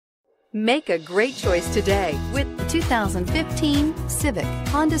Make a great choice today with the 2015 Civic,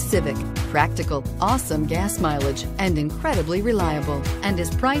 Honda Civic. Practical, awesome gas mileage, and incredibly reliable, and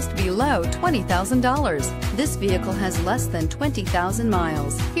is priced below $20,000. This vehicle has less than 20,000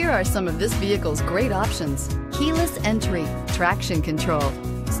 miles. Here are some of this vehicle's great options: keyless entry, traction control,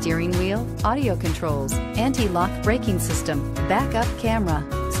 steering wheel audio controls, anti-lock braking system, backup camera,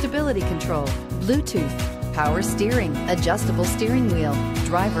 stability control, Bluetooth, power steering, adjustable steering wheel,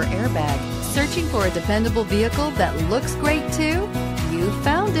 driver airbag. Searching for a dependable vehicle that looks great too? You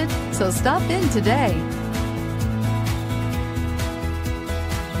found it, so stop in today.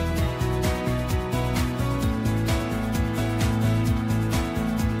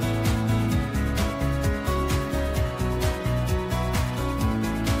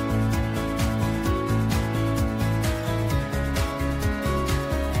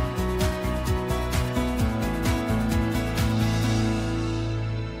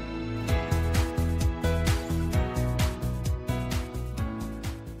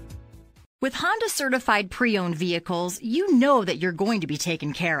 With Honda certified pre-owned vehicles, you know that you're going to be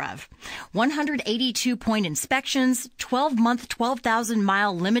taken care of. 182-point inspections, 12-month,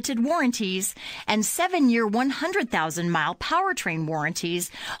 12,000-mile limited warranties, and 7-year, 100,000-mile powertrain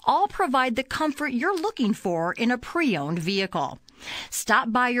warranties all provide the comfort you're looking for in a pre-owned vehicle.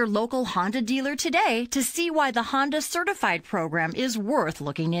 Stop by your local Honda dealer today to see why the Honda certified program is worth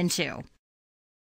looking into.